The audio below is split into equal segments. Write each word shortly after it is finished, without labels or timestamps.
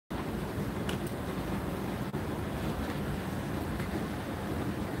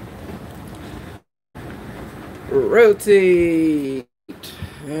Rotate.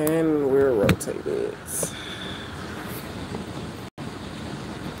 And we're rotated.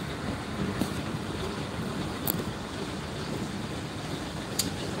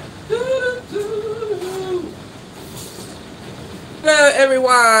 Hello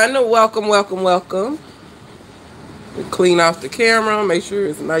everyone, welcome, welcome, welcome. We clean off the camera, make sure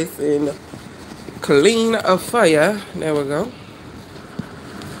it's nice and clean for you. There we go.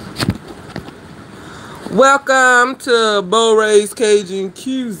 Welcome to Bo Ray's Cajun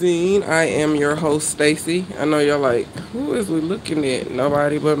Cuisine. I am your host, Stacy. I know you're like, who is we looking at?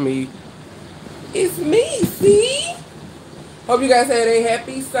 Nobody but me. It's me, see? Hope you guys had a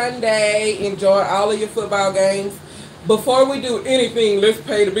happy Sunday. Enjoy all of your football games. Before we do anything, let's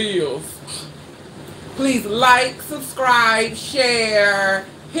pay the bills. Please like, subscribe, share,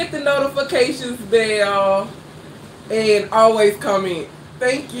 hit the notifications bell, and always comment.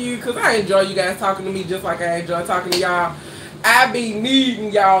 Thank you, because I enjoy you guys talking to me just like I enjoy talking to y'all. I be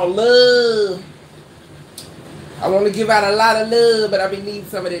needing y'all love. I want to give out a lot of love, but I be needing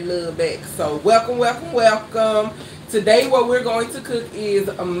some of that love back. So welcome, welcome, welcome. Today what we're going to cook is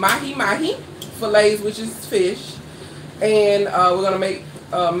Mahi Mahi fillets, which is fish. And we're going to make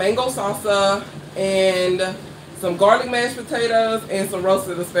mango salsa and some garlic mashed potatoes and some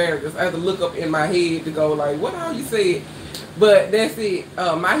roasted asparagus. I have to look up in my head to go like, what all you said? But that's it.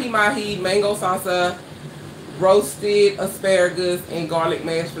 Mahi Mahi, mango salsa, roasted asparagus, and garlic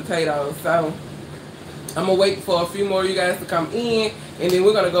mashed potatoes. So I'm gonna wait for a few more of you guys to come in, and then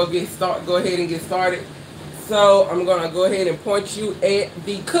we're gonna go ahead and get started. So I'm gonna go ahead and point you at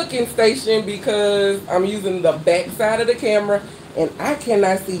the cooking station because I'm using the back side of the camera, and I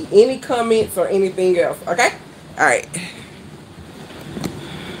cannot see any comments or anything else. Okay? All right.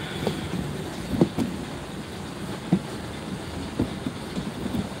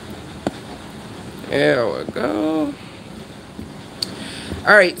 There we go.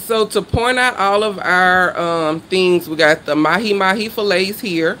 All right, so to point out all of our things, we got the Mahi Mahi fillets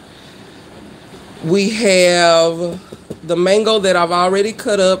here. We have the mango that I've already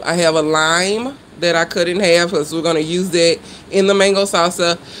cut up. I have a lime that I cut in half because we're going to use that in the mango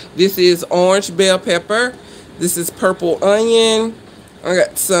salsa. This is orange bell pepper. This is purple onion. I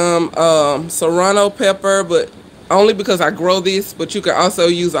got some serrano pepper, but only because I grow this, but you can also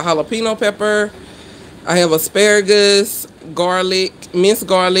use a jalapeno pepper. I have asparagus, garlic, minced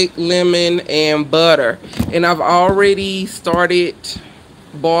garlic, lemon, and butter. And I've already started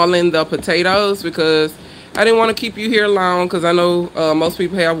boiling the potatoes because I didn't want to keep you here long because I know most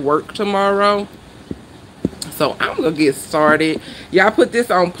people have work tomorrow. So I'm going to get started. Y'all put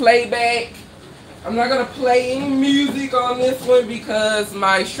this on playback. I'm not going to play any music on this one because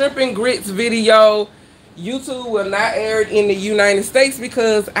my shrimp and grits video, YouTube will not air it in the United States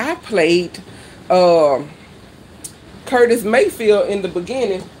because I played Curtis Mayfield in the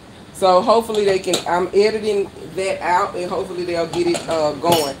beginning. So hopefully they can, I'm editing that out and hopefully they'll get it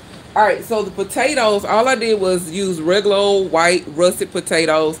going. Alright, so the potatoes, all I did was use regular old white russet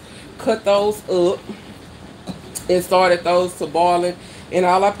potatoes, cut those up and started those to boiling. And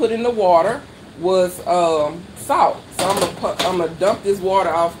all I put in the water was salt. So I'm gonna dump this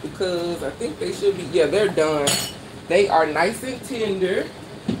water off because I think they should be, yeah, they're done. They are nice and tender.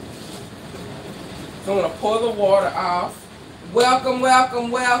 So I'm going to pour the water off. Welcome,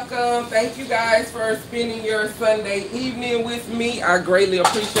 welcome, welcome. Thank you guys for spending your Sunday evening with me. I greatly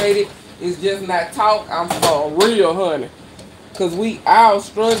appreciate it. It's just not talk. I'm for real, honey. Because we are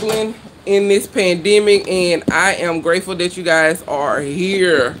struggling in this pandemic, and I am grateful that you guys are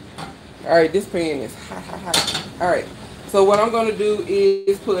here. All right, this pan is hot, hot, hot. All right. So what I'm going to do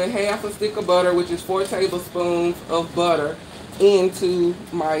is put half a stick of butter, which is 4 tablespoons of butter, into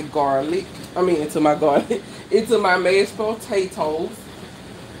my garlic. Into my mashed potatoes.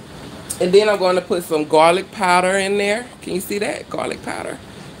 And then I'm going to put some garlic powder in there. Can you see that? Garlic powder.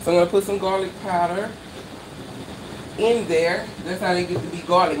 So I'm going to put some garlic powder in there. That's how they get to be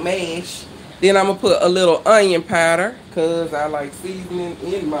garlic mash. Then I'm going to put a little onion powder because I like seasoning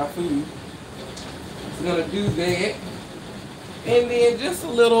in my food. So I'm going to do that. And then just a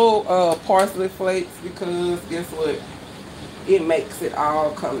little parsley flakes because guess what? It makes it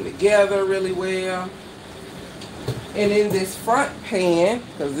all come together really well. And in this front pan,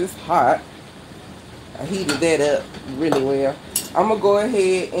 because it's hot, I heated that up really well. I'm going to go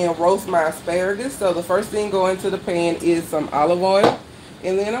ahead and roast my asparagus. So the first thing going into the pan is some olive oil.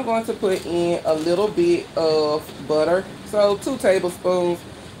 And then I'm going to put in a little bit of butter. So 2 tablespoons.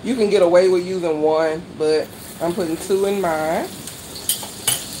 You can get away with using 1, but I'm putting 2 in mine.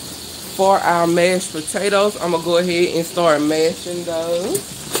 For our mashed potatoes, I'm going to go ahead and start mashing those.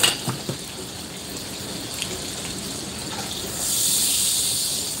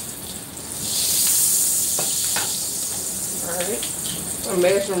 I'm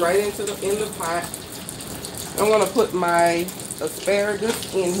mash them right in the pot. I'm gonna put my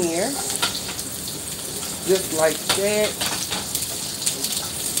asparagus in here, just like that.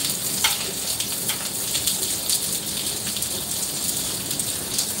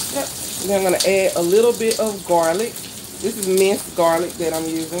 Yep. Then I'm gonna add a little bit of garlic. This is minced garlic that I'm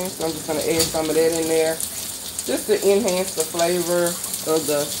using, so I'm just gonna add some of that in there, just to enhance the flavor of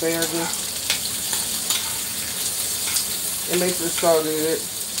the asparagus. It makes it so good.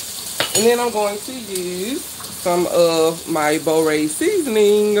 And then I'm going to use some of my Bore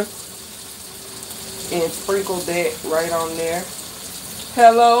seasoning and sprinkle that right on there.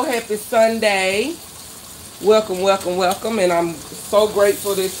 Hello, happy Sunday. Welcome, welcome, welcome. And I'm so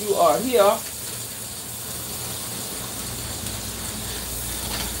grateful that you are here.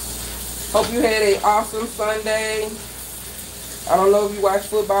 Hope you had an awesome Sunday. I don't know if you watch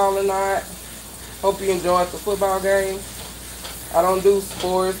football or not. Hope you enjoyed the football game. I don't do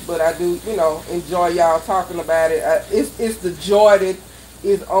sports, but I do, you know, enjoy y'all talking about it. It's the joy that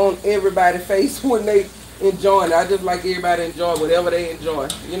is on everybody's face when they enjoy it. I just like everybody to enjoy whatever they enjoy,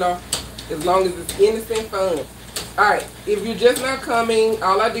 you know, as long as it's innocent fun. All right, if you're just not coming,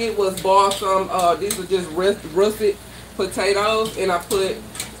 all I did was boil some, these are just russet potatoes, and I put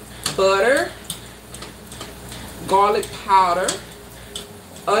butter, garlic powder,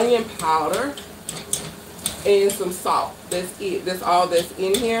 onion powder, and some salt. That's it. That's all that's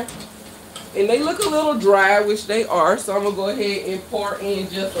in here. And they look a little dry, which they are. So I'm going to go ahead and pour in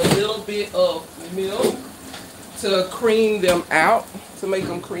just a little bit of milk to cream them out, to make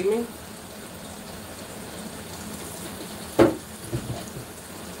them creamy.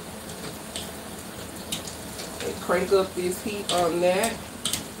 And crank up this heat on that.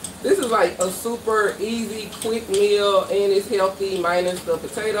 This is like a super easy, quick meal, and it's healthy minus the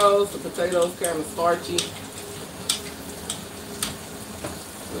potatoes. The potatoes kind of starchy.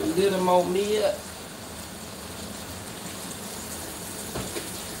 A little more milk.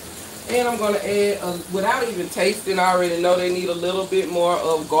 And I'm going to add, without even tasting, I already know they need a little bit more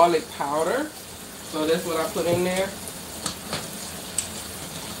of garlic powder. So that's what I put in there.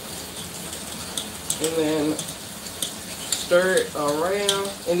 And then stir it around.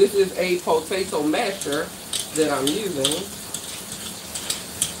 And this is a potato masher that I'm using.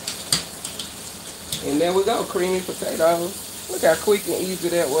 And there we go, creamy potatoes. Look how quick and easy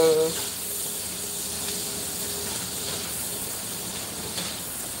that was.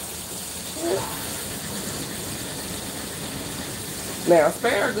 Now,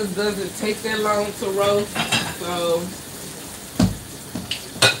 asparagus doesn't take that long to roast, so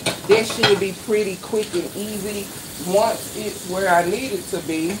that should be pretty quick and easy. Once it's where I need it to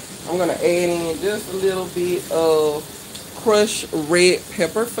be, I'm going to add in just a little bit of crushed red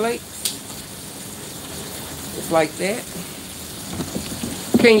pepper flakes. Just like that.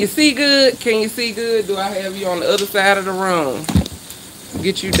 Can you see good? Can you see good? Do I have you on the other side of the room?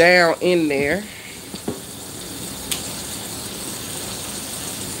 Get you down in there.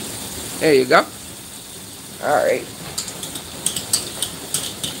 There you go. All right.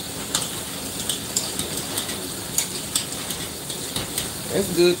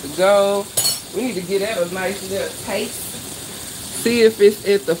 That's good to go. We need to get that a nice little taste. See if it's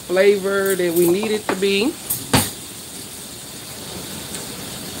at the flavor that we need it to be.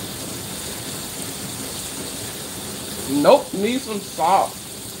 Nope, need some salt.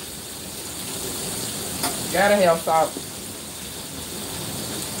 Gotta have salt.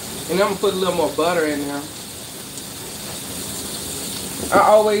 And I'm gonna put a little more butter in there.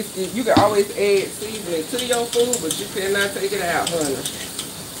 You can always add seasoning to your food, but you cannot take it out, honey.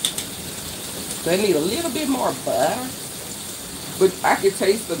 They need a little bit more butter. But I can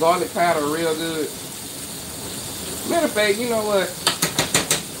taste the garlic powder real good. Matter of fact, you know what?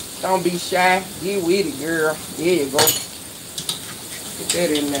 Don't be shy. Get with it, girl. There you go. Get that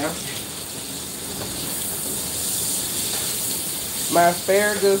in there. My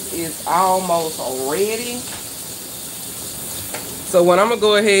asparagus is almost ready. So what I'm going to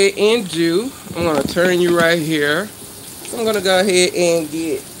go ahead and do, I'm going to turn you right here. So I'm going to go ahead and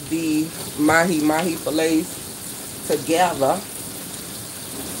get the Mahi Mahi fillets together.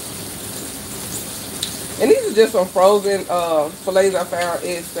 And these are just some frozen fillets I found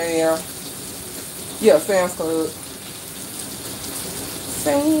at Sam's. Yeah, Sam's Club.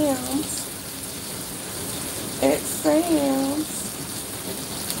 Sam's. At Sam's.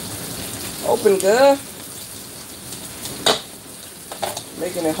 Open good.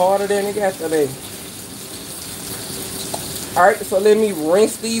 Making it harder than it got to be. Alright, so let me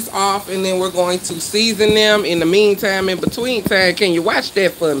rinse these off and then we're going to season them. In the meantime, in between time, can you watch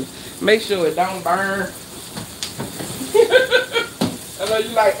that for me? Make sure it don't burn. girl.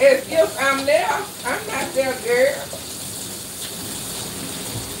 You like, as if I'm there. I'm not there, girl.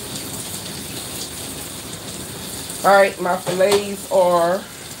 Alright, my fillets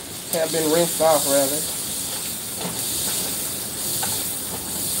have been rinsed off rather.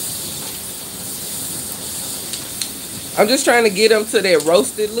 I'm just trying to get them to that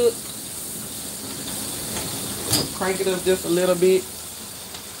roasted look. Crank it up just a little bit.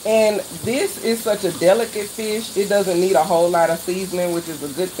 And this is such a delicate fish. It doesn't need a whole lot of seasoning, which is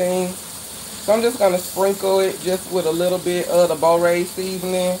a good thing. So I'm just going to sprinkle it just with a little bit of the Boré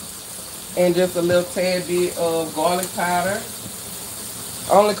seasoning. And just a little tad bit of garlic powder.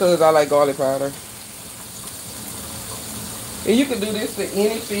 Only because I like garlic powder. And you can do this to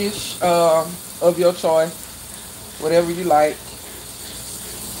any fish of your choice. Whatever you like.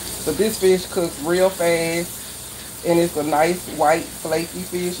 But this fish cooks real fast. And it's a nice white flaky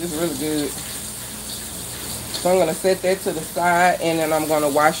fish. It's really good. So I'm going to set that to the side. And then I'm going to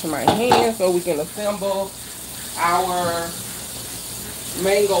wash my hands so we can assemble our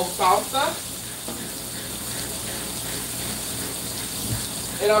mango salsa.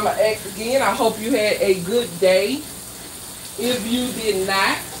 And I'm going to ask again, I hope you had a good day. If you did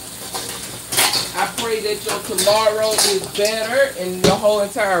not, I pray that your tomorrow is better and your whole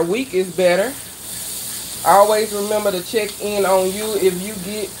entire week is better. Always remember to check in on you. If you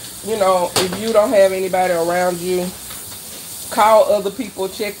get, if you don't have anybody around you, call other people,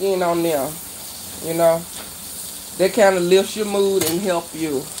 check in on them. That kind of lifts your mood and help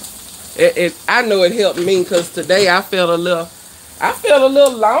you. I know it helped me because today I felt a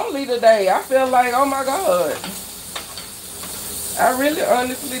little lonely today. I felt like, oh my God. I really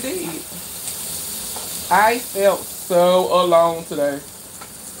honestly did. I felt so alone today.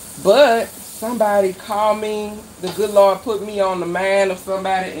 But somebody called me. The good Lord put me on the mind of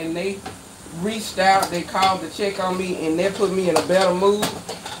somebody and they reached out. They called to check on me and they put me in a better mood.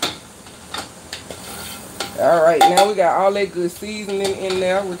 Alright, now we got all that good seasoning in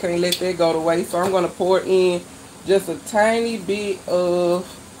there. We can't let that go to waste. So I'm going to pour in just a tiny bit of,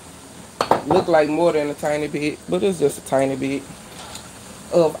 look like more than a tiny bit, but it's just a tiny bit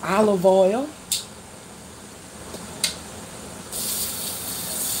of olive oil.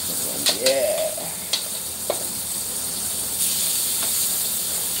 Yeah.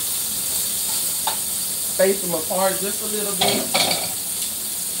 Space them apart just a little bit.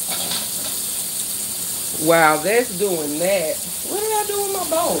 While that's doing that, what did I do with my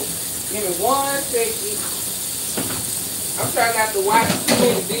bowl? Give me 1 second. I'm trying not to wash too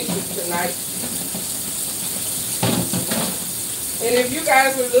many dishes tonight. And if you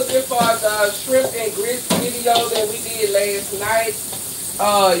guys were looking for the shrimp and grits video that we did last night,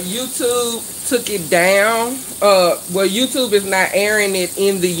 YouTube took it down. Well, YouTube is not airing it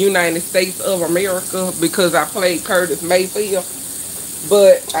in the United States of America because I played Curtis Mayfield.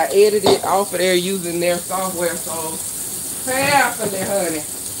 But I edited it off of there using their software, so carefully, honey.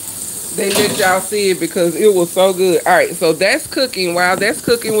 They let y'all see it because it was so good. Alright, so that's cooking. While that's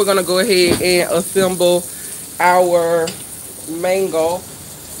cooking, we're going to go ahead and assemble our mango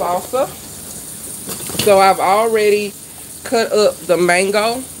salsa. So I've already cut up the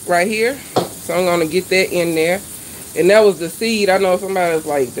mango right here. So I'm going to get that in there. And that was the seed. I know somebody was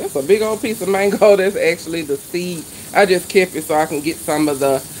like, that's a big old piece of mango. That's actually the seed. I just kept it so I can get some of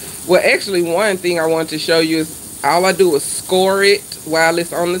the... Well, actually, one thing I want to show you is all I do is score it while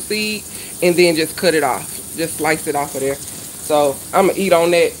it's on the seed and then just cut it off. Just slice it off of there. So, I'm going to eat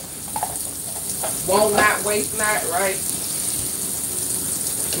on that. Won't not, waste not, right?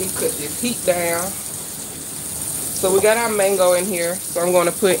 Let me cut this heat down. So, we got our mango in here. So, I'm going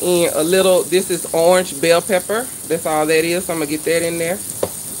to put in a little... This is orange bell pepper. That's all that is. So, I'm going to get that in there.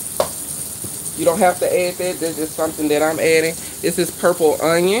 You don't have to add that. That's just something that I'm adding. This is purple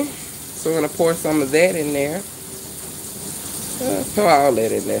onion. So I'm going to pour some of that in there. Pour all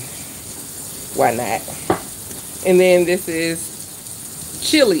that in there. Why not? And then this is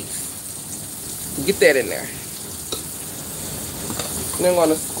chilies. Get that in there. And I'm going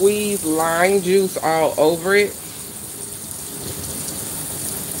to squeeze lime juice all over it.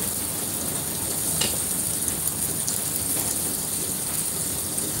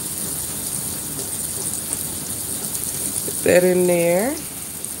 That in there.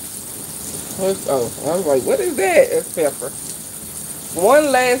 Oh, I was like, what is that? It's pepper.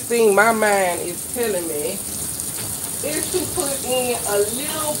 One last thing my mind is telling me is to put in a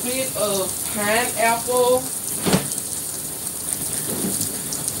little bit of pineapple.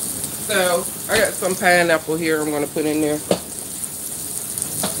 So, I got some pineapple here I'm going to put in there.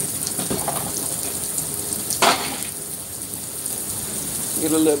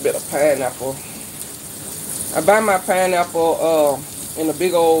 Get a little bit of pineapple. I buy my pineapple in a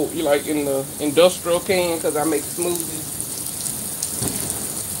big old, you like in the industrial can, because I make smoothies.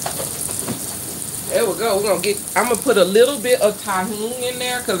 There we go. I'm gonna put a little bit of tahini in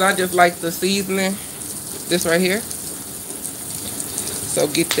there because I just like the seasoning. This right here. So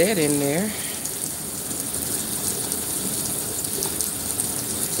get that in there.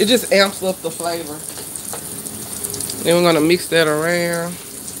 It just amps up the flavor. Then we're gonna mix that around.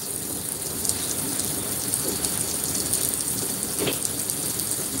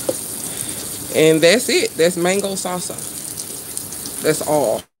 And that's it. That's mango salsa. That's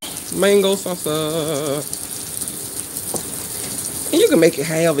all. Mango salsa. And you can make it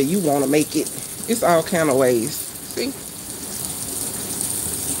however you want to make it. It's all kind of ways. See?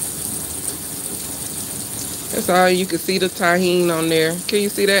 That's all. You can see the tahini on there. Can you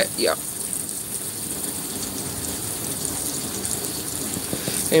see that? Yeah.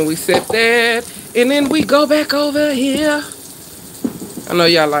 And we set that. And then we go back over here. I know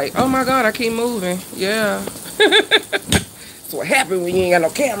y'all like, oh my God, I keep moving. Yeah. That's what happened when you ain't got no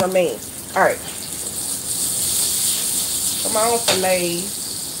cameraman. Alright. Come on, filet.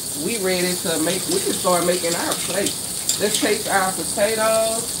 We ready to make, we can start making our plate. Let's take our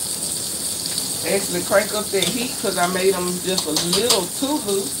potatoes. Actually crank up that heat because I made them just a little too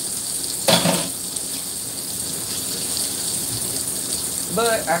loose.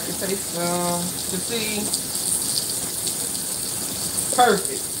 But I can taste them to see.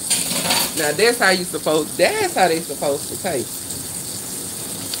 Perfect. Now that's how they supposed to taste.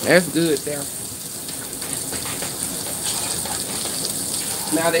 That's good there.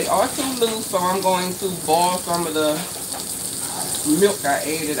 Now they are too loose, so I'm going to boil some of the milk I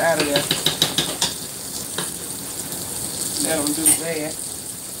added out of there. Let them do that.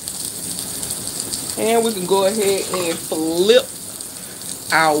 And we can go ahead and flip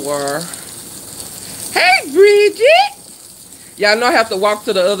our... Hey, Bridget! Y'all know I have to walk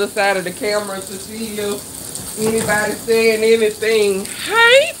to the other side of the camera to see if anybody saying anything.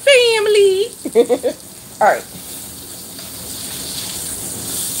 Hey, family! Alright.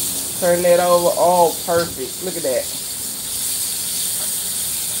 Turn that over. Oh, perfect. Look at that.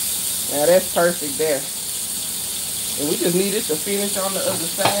 Now that's perfect there. And we just need it to finish on the other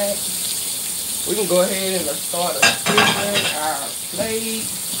side. We can go ahead and start flipping our plate.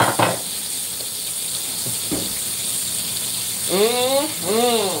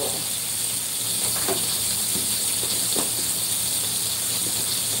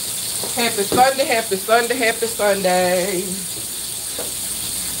 Happy Sunday, happy Sunday, happy Sunday.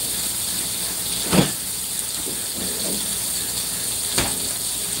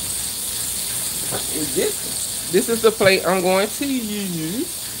 This is the plate I'm going to use.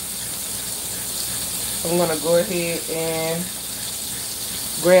 I'm going to go ahead and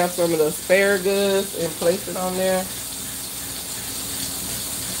grab some of the asparagus and place it on there.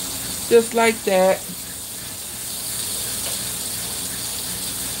 Just like that.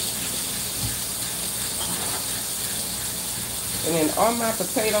 And then are my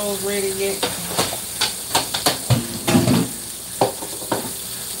potatoes ready yet?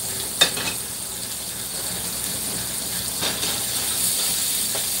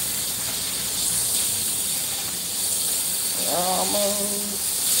 Almost.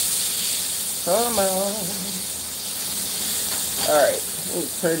 Come on. Alright, let me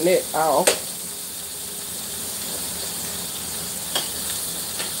turn it off.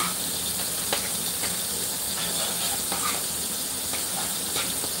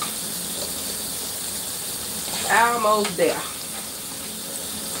 Almost there.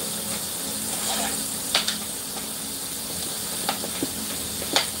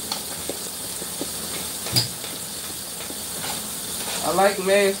 I like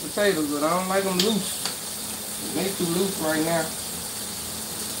mashed potatoes, but I don't like them loose. They're too loose right now.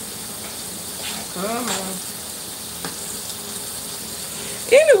 Come on.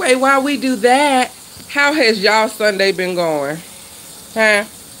 Anyway, while we do that, how has y'all Sunday been going? Huh?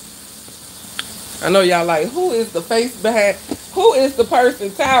 I know y'all like, who is the face behind? Who is the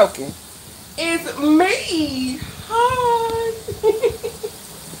person talking? It's me. Hi.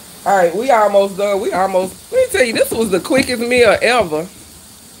 Alright, we almost done. Let me tell you, this was the quickest meal ever.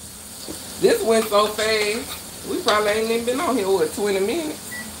 This went so fast. We probably ain't even been on here, what, 20 minutes?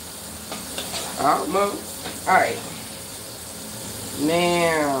 Almost. Alright.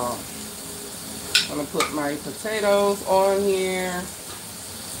 Now, I'm going to put my potatoes on here.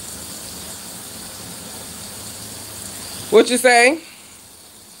 What you say?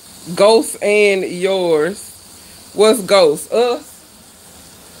 Ghost and yours. What's ghost? Us?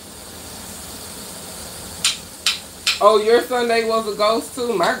 Oh, your Sunday was a ghost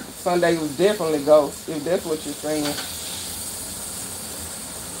too? My Sunday was definitely ghost, if that's what you're saying.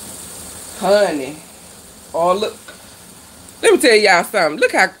 Honey. Oh, look. Let me tell y'all something.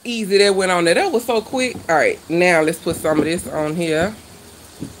 Look how easy that went on there. That was so quick. All right, now let's put some of this on here.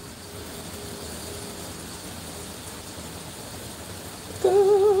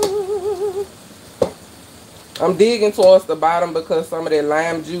 I'm digging towards the bottom because some of that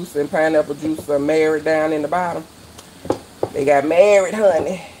lime juice and pineapple juice are married down in the bottom. They got married,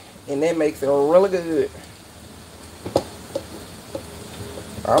 honey, and that makes it really good.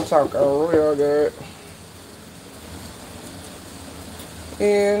 I'm talking real good.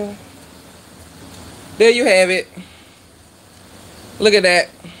 And there you have it. Look at that.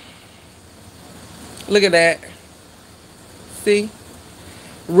 Look at that. See?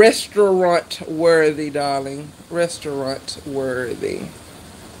 Restaurant worthy, darling. Restaurant worthy.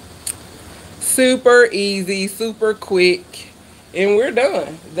 Super easy, super quick, and we're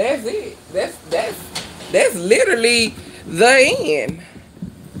done. That's it. That's literally the end.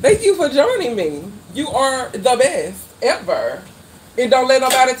 Thank you for joining me. You are the best ever. And don't let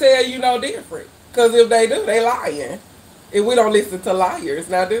nobody tell you no different. Because if they do, they lying. And we don't listen to liars,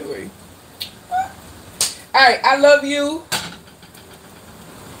 now do we? Alright, I love you.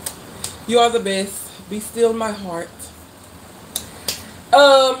 You are the best. Be still my heart.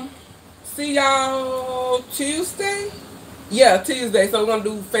 See y'all Tuesday? Yeah, Tuesday. So we're gonna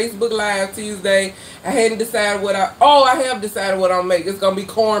do Facebook Live Tuesday. I hadn't decided what I have decided what I'll make. It's gonna be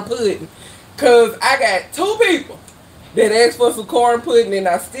corn pudding. Cause I got 2 people that asked for some corn pudding and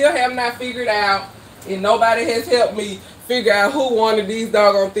I still have not figured out, and nobody has helped me figure out who wanted these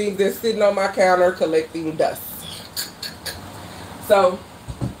doggone things that's sitting on my counter collecting dust. So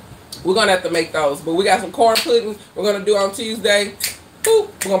we're gonna have to make those. But we got some corn pudding we're gonna do on Tuesday. Boop,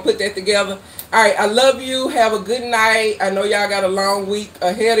 we're gonna put that together. All right, I love you. Have a good night. I know y'all got a long week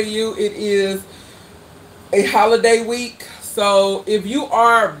ahead of you. It is a holiday week. So if you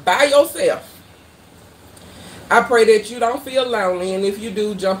are by yourself, I pray that you don't feel lonely. And if you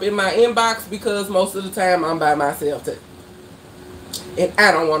do, jump in my inbox, because most of the time I'm by myself too. And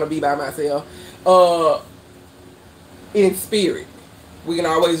I don't want to be by myself. In spirit. We can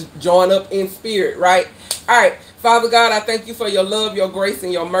always join up in spirit, right? All right. Father God, I thank you for your love, your grace,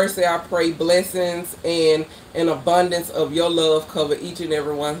 and your mercy. I pray blessings and an abundance of your love cover each and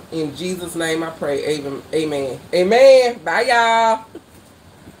every one. In Jesus' name I pray. Amen. Amen. Bye, y'all.